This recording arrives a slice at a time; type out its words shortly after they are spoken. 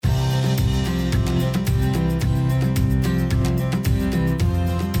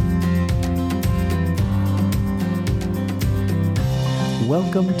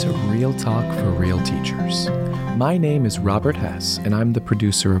Welcome to Real Talk for Real Teachers. My name is Robert Hess, and I'm the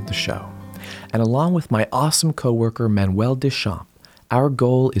producer of the show. And along with my awesome coworker Manuel Deschamps, our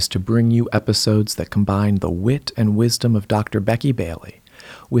goal is to bring you episodes that combine the wit and wisdom of Dr. Becky Bailey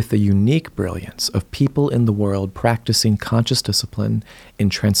with the unique brilliance of people in the world practicing conscious discipline in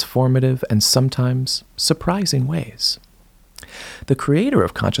transformative and sometimes surprising ways. The creator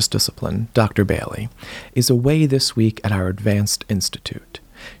of Conscious Discipline, Dr. Bailey, is away this week at our Advanced Institute.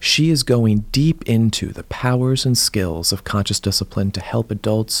 She is going deep into the powers and skills of conscious discipline to help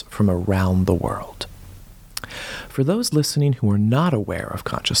adults from around the world. For those listening who are not aware of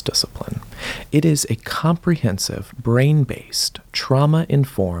conscious discipline, it is a comprehensive, brain-based,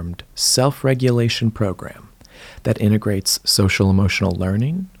 trauma-informed self-regulation program that integrates social-emotional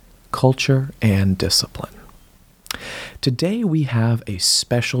learning, culture, and discipline. Today we have a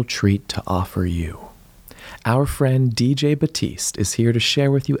special treat to offer you. Our friend DJ Batiste is here to share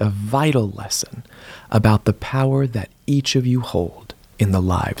with you a vital lesson about the power that each of you hold in the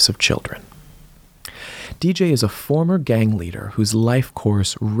lives of children. DJ is a former gang leader whose life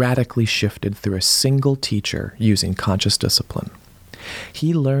course radically shifted through a single teacher using conscious discipline.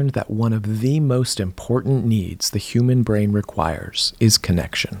 He learned that one of the most important needs the human brain requires is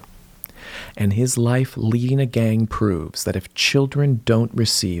connection. And his life leading a gang proves that if children don't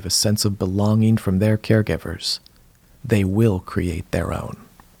receive a sense of belonging from their caregivers, they will create their own.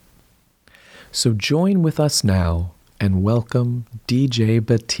 So join with us now and welcome DJ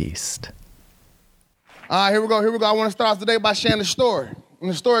Batiste. All right, here we go. I want to start off today by sharing a story. And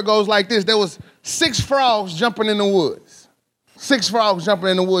the story goes like this. There was 6 frogs jumping in the woods. 6 frogs jumping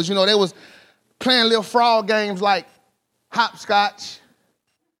in the woods. You know, they was playing little frog games like hopscotch,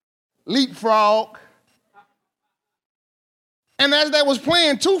 leapfrog. And as they was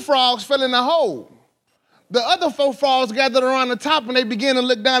playing, 2 frogs fell in the hole. The other 4 frogs gathered around the top and they began to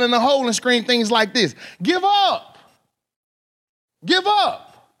look down in the hole and scream things like this. Give up. Give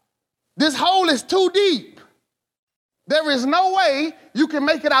up. This hole is too deep. There is no way you can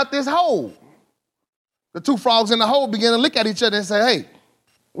make it out this hole. The 2 frogs in the hole began to look at each other and say, hey,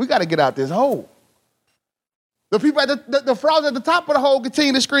 we got to get out this hole. The people at the frogs at the top of the hole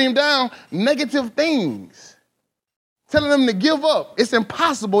continue to scream down negative things, telling them to give up. It's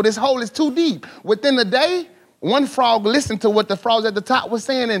impossible. This hole is too deep. Within a day, 1 frog listened to what the frogs at the top was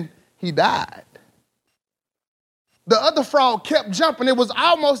saying and he died. The other frog kept jumping. It was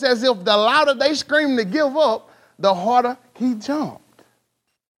almost as if the louder they screamed to give up, the harder he jumped.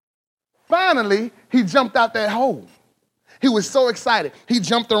 Finally, he jumped out that hole. He was so excited. He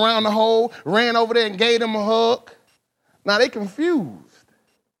jumped around the hole, ran over there and gave them a hug. Now they confused.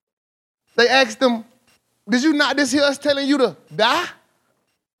 They asked him, did you not just hear us telling you to die?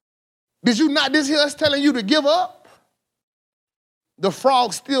 Did you not just hear us telling you to give up? The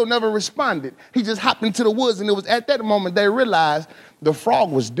frog still never responded. He just hopped into the woods, and it was at that moment they realized the frog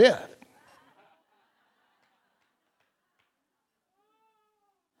was deaf.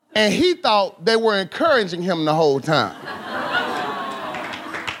 And he thought they were encouraging him the whole time.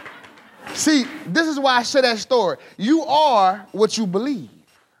 See, this is why I share that story. You are what you believe.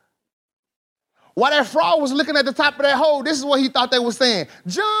 While that frog was looking at the top of that hole, this is what he thought they were saying.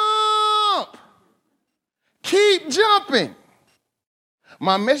 Jump! Keep jumping.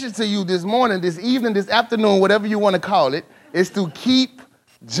 My message to you this morning, this evening, this afternoon, whatever you want to call it, is to keep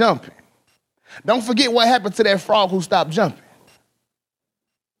jumping. Don't forget what happened to that frog who stopped jumping.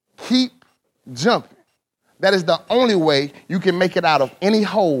 Keep jumping. That is the only way you can make it out of any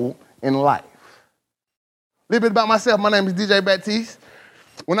hole in life. A little bit about myself. My name is DJ Batiste.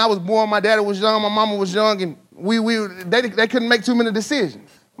 When I was born, my daddy was young, my mama was young, and they couldn't make too many decisions.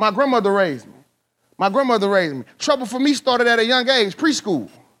 My grandmother raised me. Trouble for me started at a young age,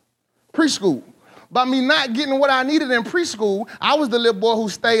 preschool. By me not getting what I needed in preschool, I was the little boy who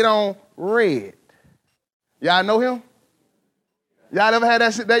stayed on red. Y'all know him? Y'all ever had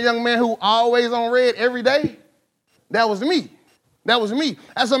that young man who always on red every day? That was me.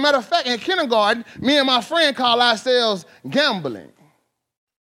 As a matter of fact, in kindergarten, me and my friend called ourselves gambling.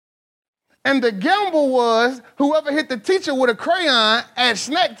 And the gamble was whoever hit the teacher with a crayon at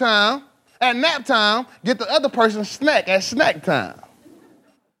nap time, get the other person's snack at snack time.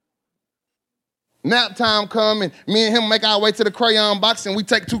 Nap time come and me and him make our way to the crayon box and we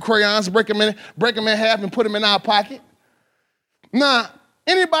take 2 crayons, break them in half and put them in our pocket. Now,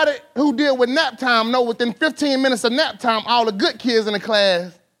 anybody who deal with nap time know within 15 minutes of nap time, all the good kids in the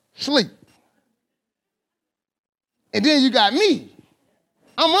class sleep. And then you got me.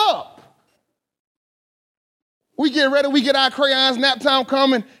 I'm up. We get ready, we get our crayons, nap time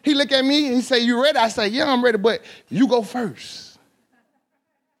coming. He look at me and he say, you ready? I say, yeah, I'm ready, but you go first.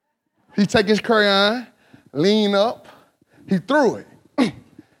 He take his crayon, lean up, he threw it.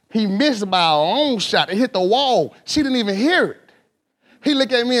 He missed by a long shot. It hit the wall. She didn't even hear it. He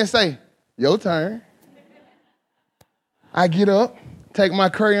look at me and say, your turn. I get up, take my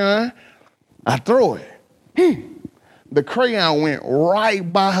crayon, I throw it. The crayon went right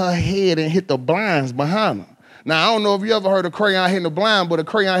by her head and hit the blinds behind her. Now, I don't know if you ever heard a crayon hitting the blind, but a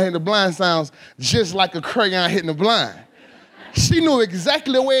crayon hitting the blind sounds just like a crayon hitting the blind. She knew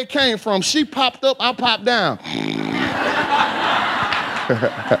exactly where it came from. She popped up, I popped down.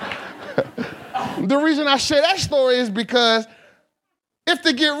 The reason I share that story is because if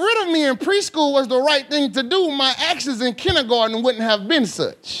to get rid of me in preschool was the right thing to do, my actions in kindergarten wouldn't have been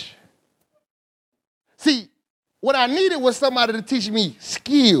such. See, what I needed was somebody to teach me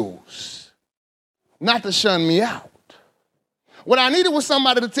skills, not to shun me out. What I needed was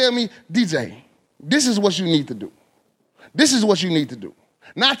somebody to tell me, DJ, this is what you need to do. This is what you need to do,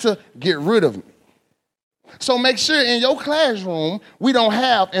 not to get rid of me. So make sure in your classroom, we don't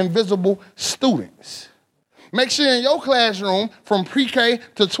have invisible students. Make sure in your classroom, from pre-K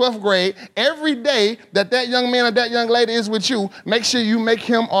to 12th grade, every day that that young man or that young lady is with you, make sure you make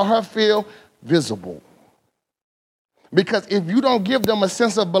him or her feel visible. Because if you don't give them a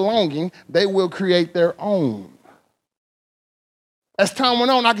sense of belonging, they will create their own. As time went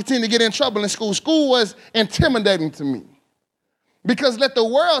on, I continued to get in trouble in school. School was intimidating to me. Because let the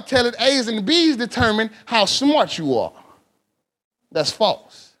world tell it, A's and B's determine how smart you are. That's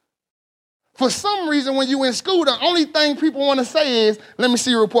false. For some reason, when you're in school, the only thing people want to say is, let me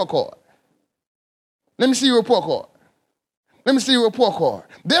see your report card. Let me see your report card. Let me see your report card.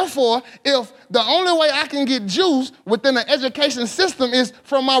 Therefore, if the only way I can get juice within the education system is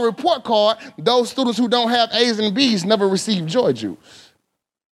from my report card, those students who don't have A's and B's never receive joy juice.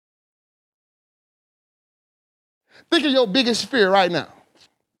 Think of your biggest fear right now,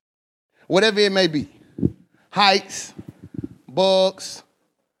 whatever it may be. Heights, bugs,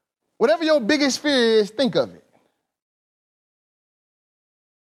 whatever your biggest fear is, think of it.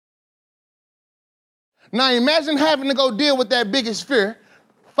 Now imagine having to go deal with that biggest fear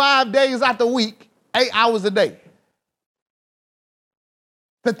 5 days out the week, 8 hours a day.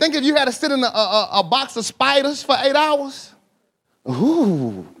 To think if you had to sit in a box of spiders for 8 hours,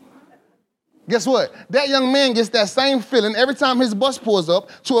 ooh. Guess what? That young man gets that same feeling every time his bus pulls up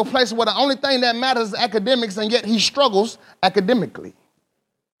to a place where the only thing that matters is academics, and yet he struggles academically.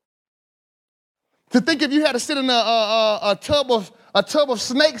 To think if you had to sit in a tub of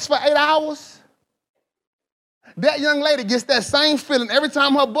snakes for 8 hours, that young lady gets that same feeling every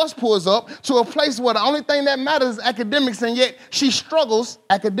time her bus pulls up to a place where the only thing that matters is academics, and yet she struggles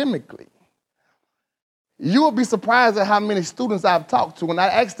academically. You will be surprised at how many students I've talked to when I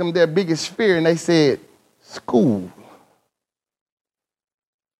asked them their biggest fear, and they said, school.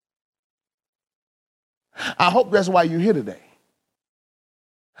 I hope that's why you're here today.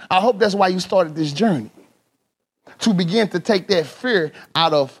 I hope that's why you started this journey, to begin to take that fear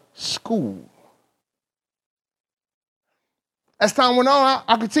out of school. As time went on,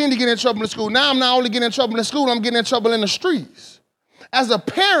 I continued to get in trouble in school. Now I'm not only getting in trouble in school, I'm getting in trouble in the streets. As a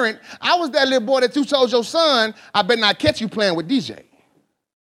parent, I was that little boy that you told your son, I better not catch you playing with DJ.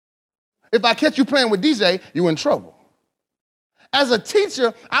 If I catch you playing with DJ, you're in trouble. As a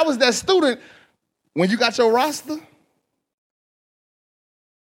teacher, I was that student, when you got your roster,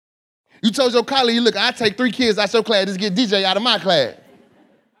 you told your colleague, look, I take 3 kids out your class, just get DJ out of my class.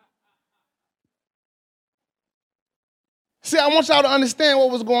 See, I want y'all to understand what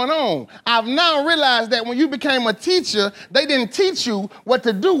was going on. I've now realized that when you became a teacher, they didn't teach you what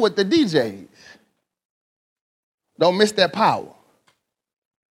to do with the DJs. Don't miss that power.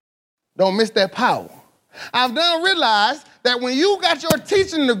 Don't miss that power. I've now realized that when you got your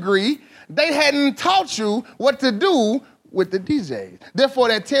teaching degree, they hadn't taught you what to do with the DJs. Therefore,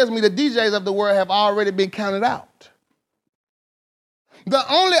 that tells me the DJs of the world have already been counted out.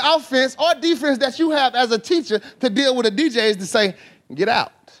 The only offense or defense that you have as a teacher to deal with a DJ is to say, get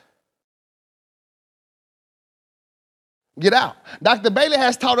out. Get out. Dr. Bailey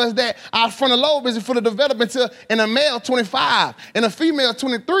has taught us that our frontal lobe is in full development till in a male 25, in a female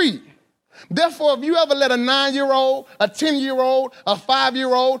 23. Therefore, if you ever let a 9-year-old, a 10-year-old, a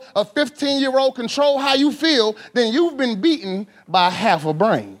 5-year-old, a 15-year-old control how you feel, then you've been beaten by half a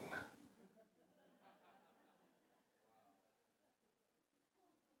brain.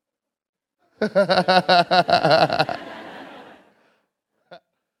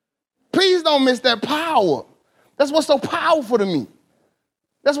 Please don't miss that power. That's what's so powerful to me.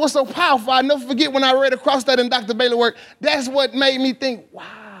 That's what's so powerful. I never forget when I read across that in Dr. Bailey's work. That's what made me think, wow.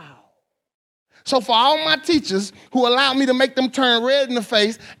 So for all my teachers who allowed me to make them turn red in the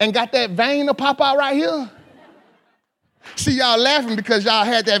face and got that vein to pop out right here, see, y'all laughing because y'all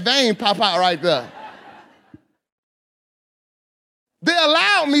had that vein pop out right there. They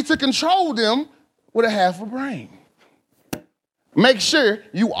allowed me to control them with a half a brain. Make sure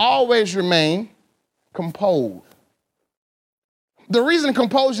you always remain composed. The reason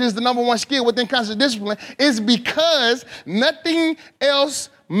composure is the number one skill within conscious discipline is because nothing else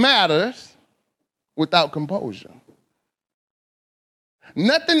matters without composure.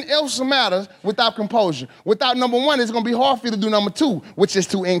 Nothing else matters without composure. Without number one, it's going to be hard for you to do number two, which is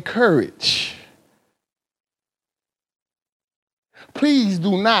to encourage. Please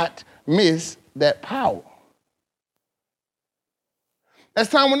do not miss that power. As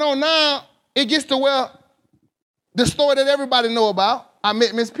time went on, now it gets to where the story that everybody know about, I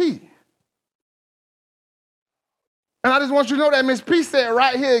met Miss P. And I just want you to know that Miss P said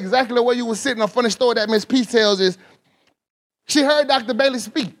right here exactly where you were sitting. A funny story that Miss P tells is she heard Dr. Bailey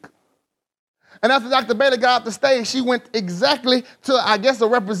speak. And after Dr. Bailey got off the stage, she went exactly to, I guess, a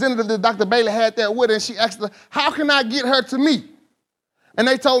representative that Dr. Bailey had there with her, and she asked her, how can I get her to me? And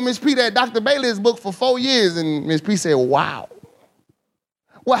they told Miss P that Dr. Bailey is booked for 4 years, and Miss P said, wow.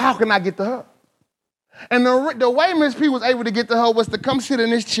 Well, how can I get to her? And the way Miss P was able to get to her was to come sit in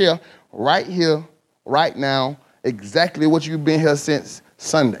this chair right here, right now, exactly what you've been here since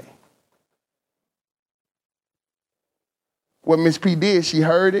Sunday. What Miss P did, she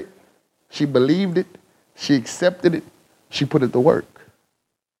heard it, she believed it, she accepted it, she put it to work.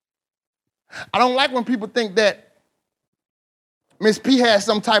 I don't like when people think that Miss P had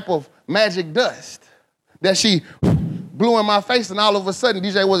some type of magic dust that she blew in my face and all of a sudden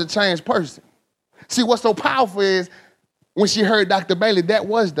DJ was a changed person. See, what's so powerful is when she heard Dr. Bailey, that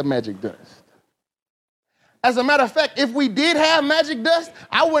was the magic dust. As a matter of fact, if we did have magic dust,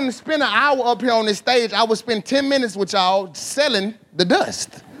 I wouldn't spend an hour up here on this stage. I would spend 10 minutes with y'all selling the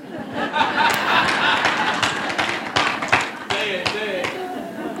dust.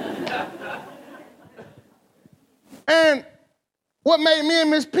 And what made me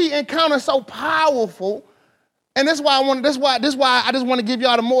and Miss P encounter so powerful, and that's why I just want to give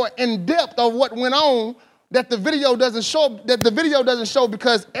y'all the more in-depth of what went on that the video doesn't show,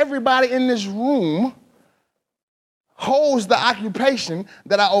 because everybody in this room holds the occupation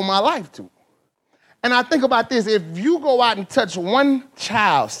that I owe my life to. And I think about this, if you go out and touch one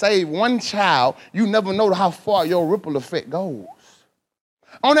child, save one child, you never know how far your ripple effect goes.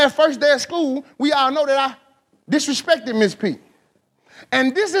 On that first day of school, we all know that I disrespected Miss P.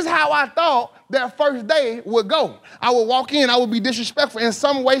 And this is how I thought that first day would go. I would walk in, I would be disrespectful in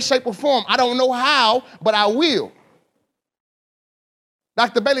some way, shape, or form. I don't know how, but I will.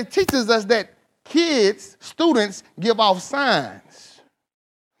 Dr. Bailey teaches us that kids, students, give off signs.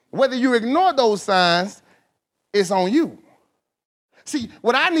 Whether you ignore those signs, it's on you. See,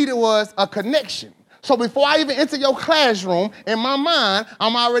 what I needed was a connection. So before I even enter your classroom, in my mind,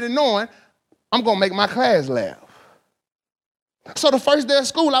 I'm already knowing I'm going to make my class laugh. So the first day of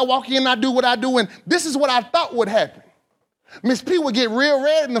school, I walk in, I do what I do, and this is what I thought would happen. Miss P would get real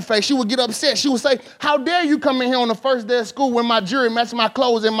red in the face. She would get upset. She would say, how dare you come in here on the first day of school when my jewelry matched my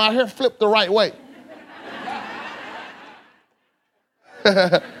clothes and my hair flipped the right way?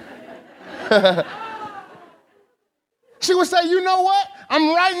 She would say, you know what?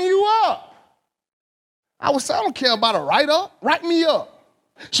 I'm writing you up. I would say, I don't care about a write-up. Write me up.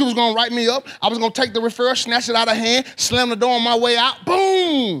 She was going to write me up. I was going to take the referral, snatch it out of her hand, slam the door on my way out.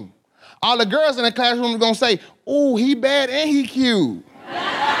 Boom! All the girls in the classroom were going to say, ooh, he bad and he cute.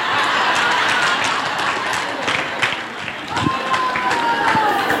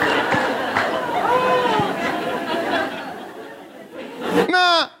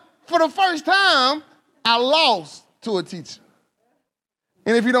 Now, for the first time, I lost to a teacher.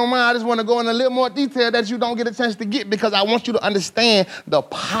 And if you don't mind, I just want to go in a little more detail that you don't get a chance to get, because I want you to understand the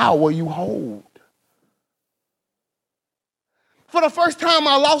power you hold. For the first time,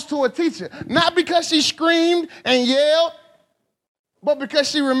 I lost to a teacher, not because she screamed and yelled, but because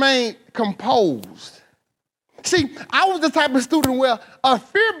she remained composed. See, I was the type of student where a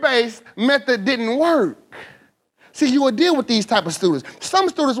fear-based method didn't work. See, you would deal with these type of students. Some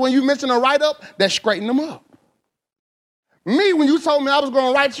students, when you mention a write-up, that straighten them up. Me, when you told me I was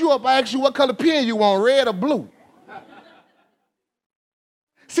going to write you up, I asked you what color pen you want, red or blue.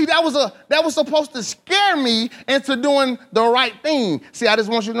 See, that was supposed to scare me into doing the right thing. See, I just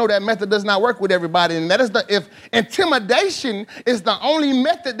want you to know that method does not work with everybody. And if intimidation is the only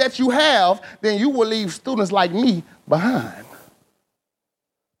method that you have, then you will leave students like me behind.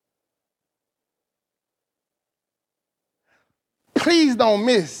 Please don't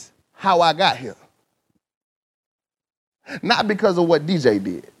miss how I got here. Not because of what DJ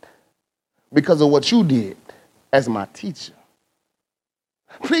did, because of what you did as my teacher.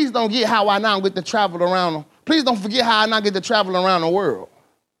 Please don't get how I now get to travel around. Please don't forget how I now get to travel around the world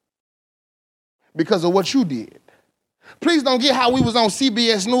because of what you did. Please don't get how we was on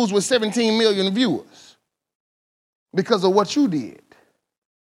CBS News with 17 million viewers because of what you did.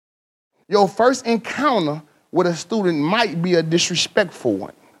 Your first encounter with a student might be a disrespectful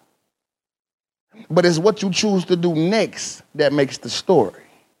one, but it's what you choose to do next that makes the story.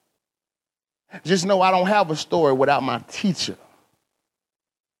 Just know I don't have a story without my teacher.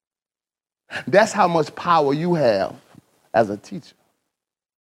 That's how much power you have as a teacher.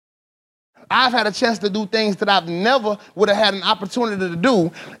 I've had a chance to do things that I've never would have had an opportunity to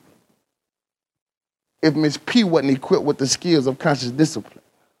do if Miss P wasn't equipped with the skills of conscious discipline.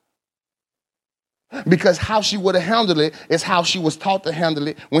 Because how she would have handled it is how she was taught to handle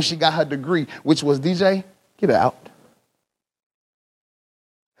it when she got her degree, which was, DJ, get out.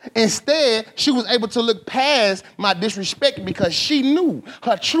 Instead, she was able to look past my disrespect because she knew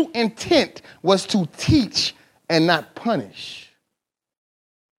her true intent was to teach and not punish.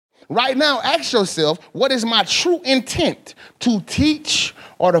 Right now, ask yourself, what is my true intent? To teach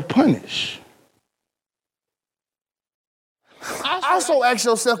or to punish? Also ask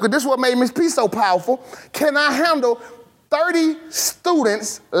yourself, because this is what made Miss P so powerful, can I handle 30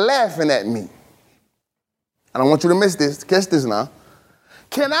 students laughing at me? I don't want you to miss this. Catch this now.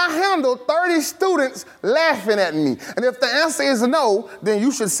 Can I handle 30 students laughing at me? And if the answer is no, then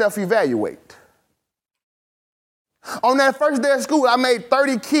you should self-evaluate. On that first day of school, I made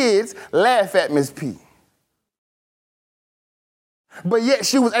 30 kids laugh at Miss P. But yet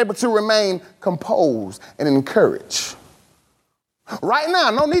she was able to remain composed and encouraged. Right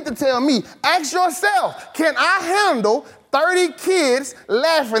now, no need to tell me. Ask yourself, can I handle 30 kids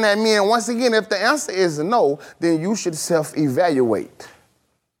laughing at me? And once again, if the answer is no, then you should self-evaluate.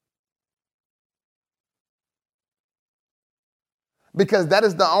 Because that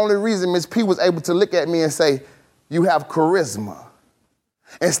is the only reason Miss P was able to look at me and say, you have charisma,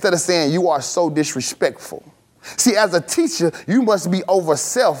 instead of saying you are so disrespectful. See, as a teacher, you must be over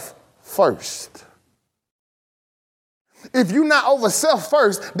self first. If you're not over self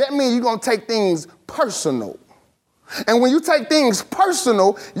first, that means you're going to take things personal. And when you take things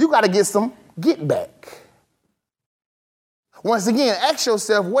personal, you got to get some get back. Once again, ask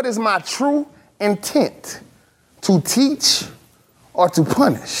yourself, what is my true intent? To teach or to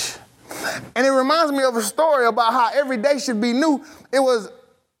punish? And it reminds me of a story about how every day should be new. It was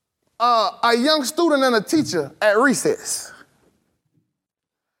a young student and a teacher at recess.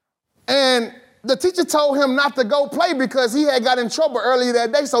 And the teacher told him not to go play because he had got in trouble earlier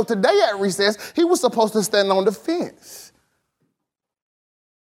that day. So today at recess, he was supposed to stand on the fence.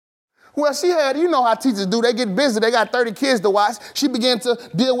 Well, she had, you know how teachers do. They get busy. They got 30 kids to watch. She began to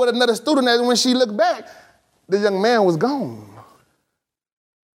deal with another student, and when she looked back, the young man was gone.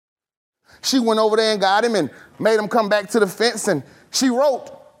 She went over there and got him and made him come back to the fence, and she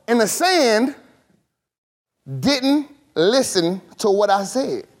wrote in the sand, didn't listen to what I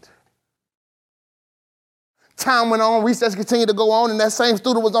said. Time went on, recess continued to go on, and that same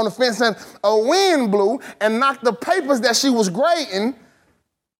student was on the fence, and a wind blew and knocked the papers that she was grading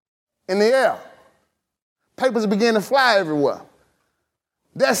in the air. Papers began to fly everywhere.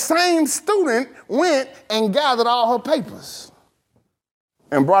 That same student went and gathered all her papers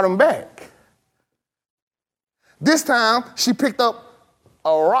and brought them back. This time, she picked up a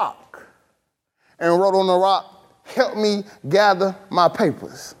rock and wrote on the rock, help me gather my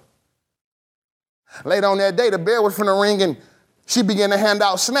papers. Later on that day, the bell was finna ring, and she began to hand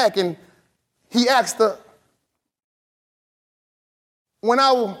out snack, and he asked her, when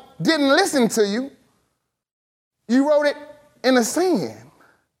I didn't listen to you, you wrote it in the sand.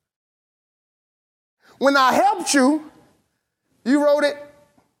 When I helped you, you wrote it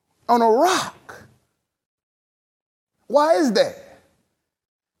on a rock. Why is that?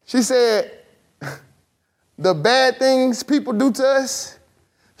 She said, the bad things people do to us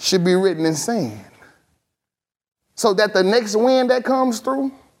should be written in sand, so that the next wind that comes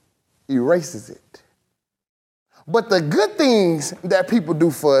through erases it. But the good things that people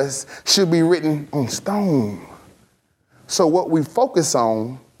do for us should be written on stone. So what we focus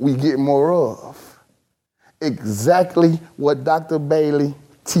on, we get more of. Exactly what Dr. Bailey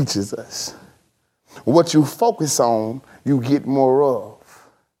teaches us. What you focus on, you get more of.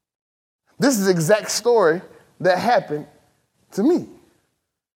 This is the exact story that happened to me.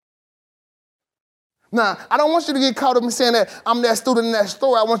 Now, I don't want you to get caught up in saying that I'm that student in that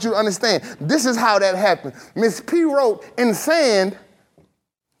story. I want you to understand, this is how that happened. Miss P wrote in sand,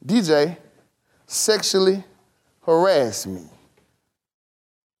 DJ sexually harassed me.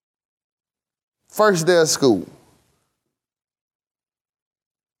 First day of school.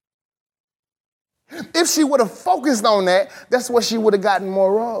 If she would have focused on that, that's what she would have gotten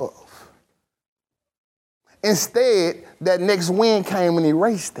more of. Instead, that next wind came and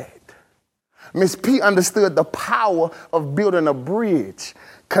erased that. Miss P understood the power of building a bridge.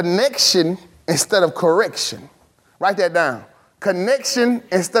 Connection instead of correction. Write that down. Connection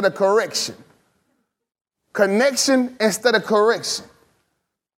instead of correction. Connection instead of correction.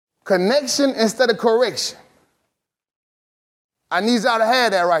 Connection instead of correction. I need y'all to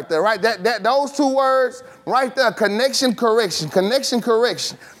have that right there, right? Those two words right there, connection, correction. Connection,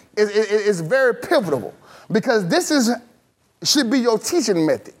 correction is very pivotal because should be your teaching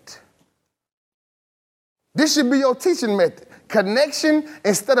method. This should be your teaching method. Connection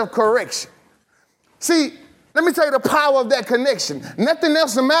instead of correction. See, let me tell you the power of that connection. Nothing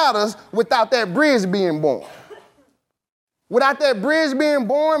else matters without that bridge being born. Without that bridge being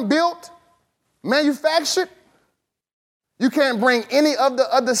born, built, manufactured, you can't bring any of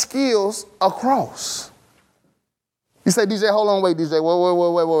the other skills across. You say, DJ, hold on, wait, DJ,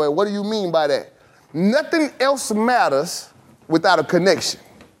 wait. What do you mean by that? Nothing else matters without a connection.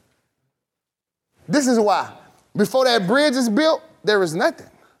 This is why. Before that bridge is built, there is nothing.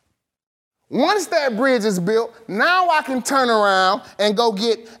 Once that bridge is built, now I can turn around and go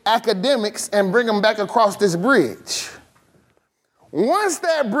get academics and bring them back across this bridge. Once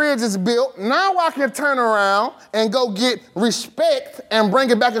that bridge is built, now I can turn around and go get respect and bring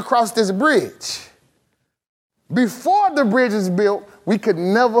it back across this bridge. Before the bridge is built, we could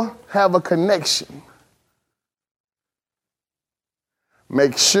never have a connection.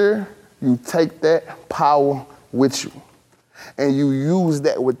 Make sure you take that power with you and you use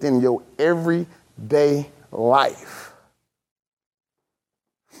that within your everyday life.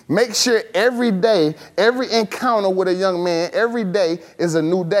 Make sure every day, every encounter with a young man, every day is a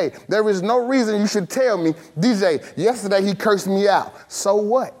new day. There is no reason you should tell me, DJ, yesterday he cursed me out. So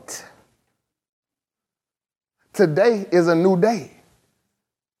what? Today is a new day.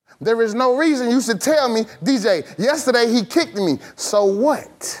 There is no reason you should tell me, DJ, yesterday he kicked me. So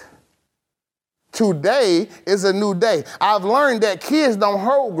what? Today is a new day. I've learned that kids don't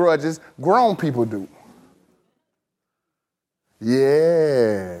hold grudges, grown people do.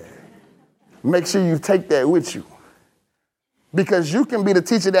 Yeah. Make sure you take that with you. Because you can be the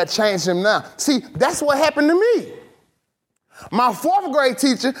teacher that changed him now. See, that's what happened to me. My 4th grade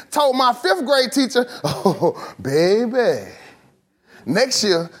teacher told my 5th grade teacher, oh, baby, next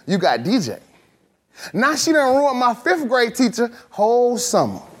year you got DJ. Now she done ruined my 5th grade teacher whole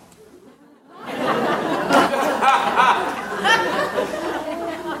summer.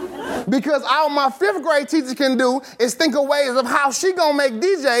 Because all my 5th grade teacher can do is think of ways of how she gonna make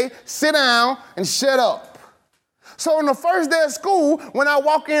DJ sit down and shut up. So on the first day of school, when I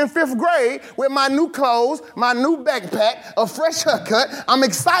walk in 5th grade with my new clothes, my new backpack, a fresh haircut, I'm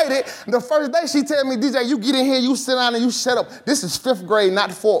excited. The first day she tell me, DJ, you get in here, you sit down and you shut up. This is 5th grade, not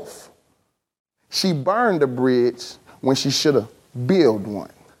 4th. She burned the bridge when she should have built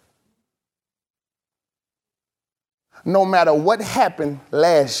one. No matter what happened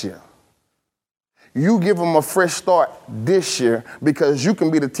last year, you give them a fresh start this year because you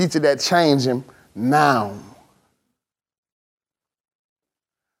can be the teacher that changed him now.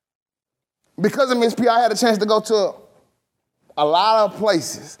 Because of Miss P, I had a chance to go to a lot of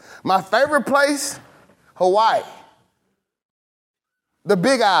places. My favorite place, Hawaii. The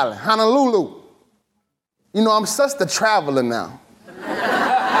Big Island, Honolulu. You know, I'm such a traveler now.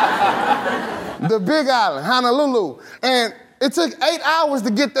 The Big Island, Honolulu. And it took 8 hours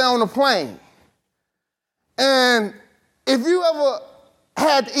to get there on the plane. And if you ever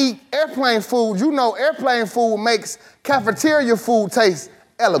had to eat airplane food, you know airplane food makes cafeteria food taste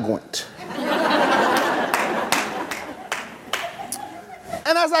elegant.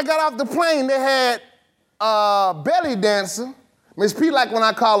 And as I got off the plane, they had a belly dancer. Miss P like when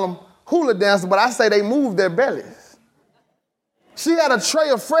I call them hula dancer, but I say they move their bellies. She had a tray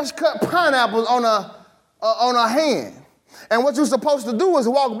of fresh cut pineapples on her hand. And what you're supposed to do is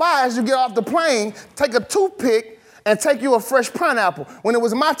walk by as you get off the plane, take a toothpick, and take you a fresh pineapple. When it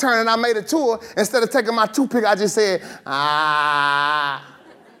was my turn and I made a tour, instead of taking my toothpick, I just said, ah.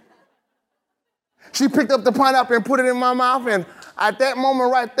 She picked up the pineapple and put it in my mouth, and at that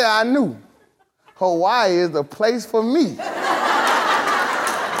moment right there, I knew Hawaii is the place for me.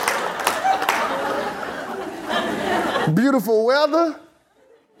 Beautiful weather,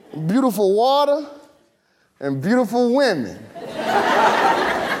 beautiful water, and beautiful women.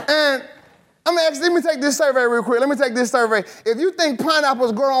 And Let me take this survey real quick. Let me take this survey. If you think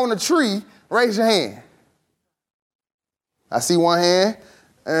pineapples grow on a tree, raise your hand. I see one hand.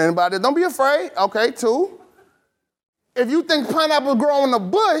 Anybody? Don't be afraid. Okay, 2. If you think pineapples grow on a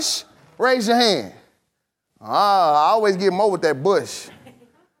bush, raise your hand. I always get more with that bush.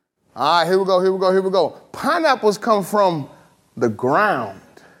 All right, here we go. Pineapples come from the ground.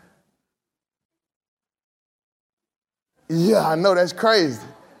 Yeah, I know, that's crazy.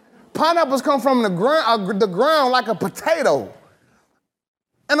 Pineapples come from the ground like a potato.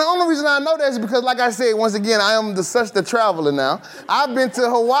 And the only reason I know that is because, like I said, once again, I am such the traveler now. I've been to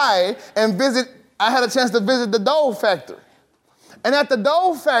Hawaii and I had a chance to visit the Dole factory. And at the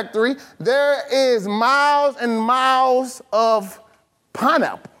Dole factory, there is miles and miles of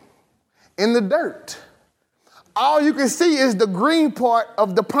pineapple in the dirt. All you can see is the green part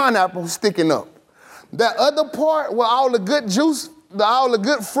of the pineapple sticking up. That other part where all the good juice, all the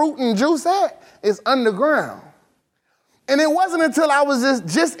good fruit and juice at is underground. And it wasn't until I was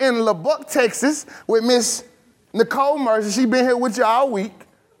just in Lubbock, Texas with Miss Nicole Mercer. She been here with you all week.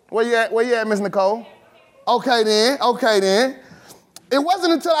 Where you at, Miss Nicole? Okay then. It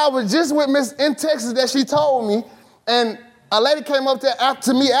wasn't until I was just with Miss in Texas that she told me, and a lady came up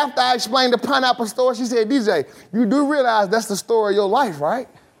to me after I explained the pineapple story. She said, DJ, you do realize that's the story of your life, right?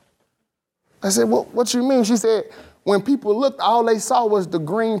 I said, what you mean? She said, when people looked, all they saw was the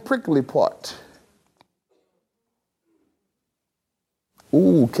green prickly part.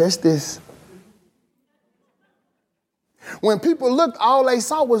 Ooh, catch this. When people looked, all they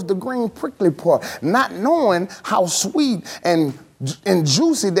saw was the green prickly part, not knowing how sweet and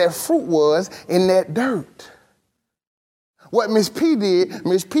juicy that fruit was in that dirt. What Miss P did,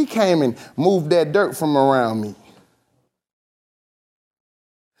 Miss P came and moved that dirt from around me.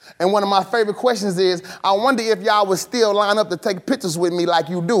 And one of my favorite questions is, I wonder if y'all would still line up to take pictures with me like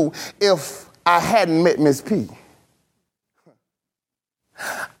you do if I hadn't met Miss P.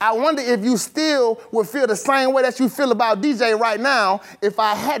 I wonder if you still would feel the same way that you feel about DJ right now if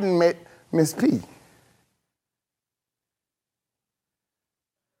I hadn't met Miss P.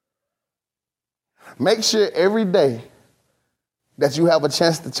 Make sure every day that you have a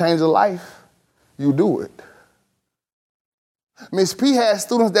chance to change a life, you do it. Miss P has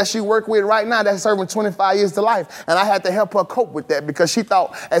students that she works with right now that's serving 25 years to life, and I had to help her cope with that because she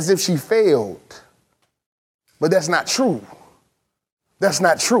thought as if she failed. But that's not true. That's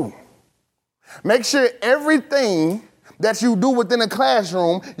not true. Make sure everything that you do within a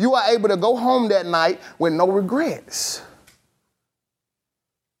classroom, you are able to go home that night with no regrets.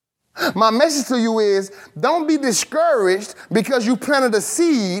 My message to you is, don't be discouraged because you planted a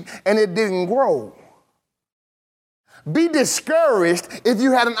seed and it didn't grow. Be discouraged if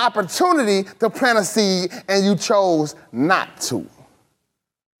you had an opportunity to plant a seed and you chose not to.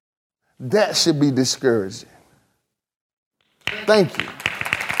 That should be discouraging. Thank you.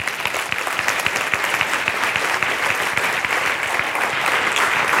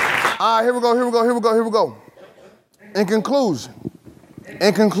 All right, here we go.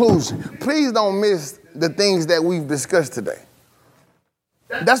 In conclusion, please don't miss the things that we've discussed today.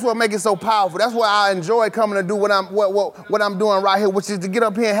 That's what makes it so powerful. That's why I enjoy coming to do what I'm doing right here, which is to get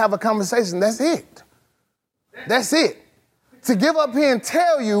up here and have a conversation. That's it. To give up here and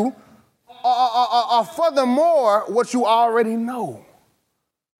tell you, furthermore, what you already know.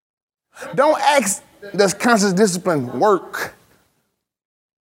 Don't ask, does conscious discipline work?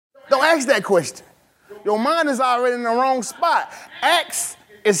 Don't ask that question. Your mind is already in the wrong spot. Ask,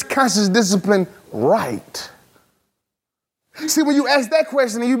 is conscious discipline right? See, when you ask that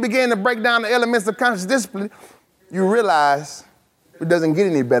question and you begin to break down the elements of conscious discipline, you realize it doesn't get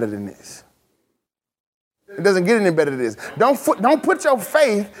any better than this. It doesn't get any better than this. Don't put your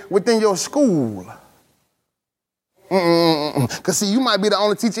faith within your school. Because, see, you might be the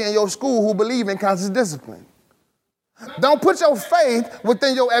only teacher in your school who believe in conscious discipline. Don't put your faith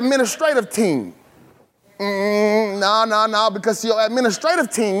within your administrative team. No, because your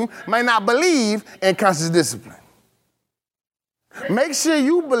administrative team may not believe in conscious discipline. Make sure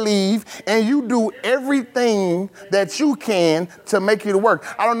you believe and you do everything that you can to make it work.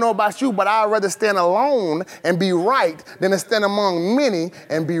 I don't know about you, but I'd rather stand alone and be right than to stand among many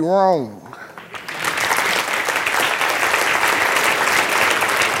and be wrong.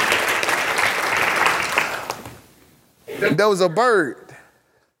 There was a bird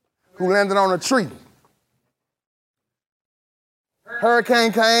who landed on a tree.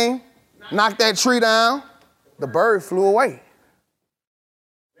 Hurricane came, knocked that tree down. The bird flew away.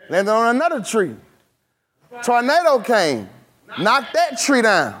 Landed on another tree. Tornado came, knocked that tree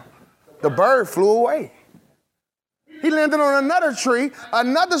down. The bird flew away. He landed on another tree.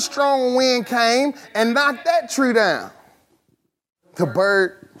 Another strong wind came and knocked that tree down. The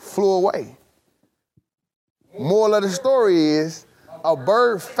bird flew away. Moral of the story is, a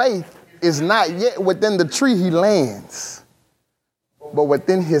bird's faith is not yet within the tree he lands, but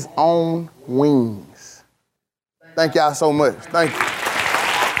within his own wings. Thank y'all so much. Thank you.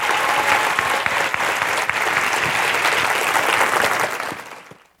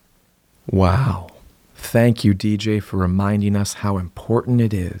 Wow. Thank you, DJ, for reminding us how important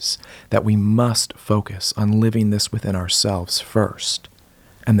it is that we must focus on living this within ourselves first,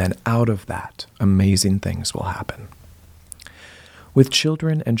 and then out of that, amazing things will happen. With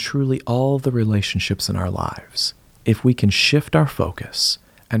children and truly all the relationships in our lives, if we can shift our focus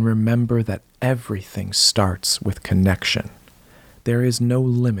and remember that everything starts with connection, there is no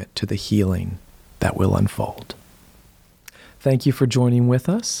limit to the healing that will unfold. Thank you for joining with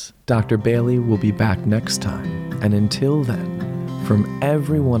us. Dr. Bailey will be back next time. And until then, from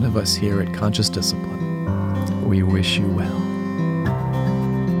every one of us here at Conscious Discipline, we wish you well.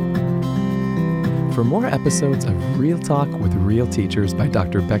 For more episodes of Real Talk with Real Teachers by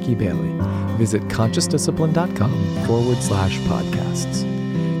Dr. Becky Bailey, visit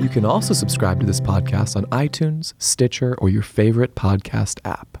consciousdiscipline.com/podcasts. You can also subscribe to this podcast on iTunes, Stitcher, or your favorite podcast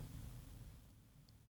app.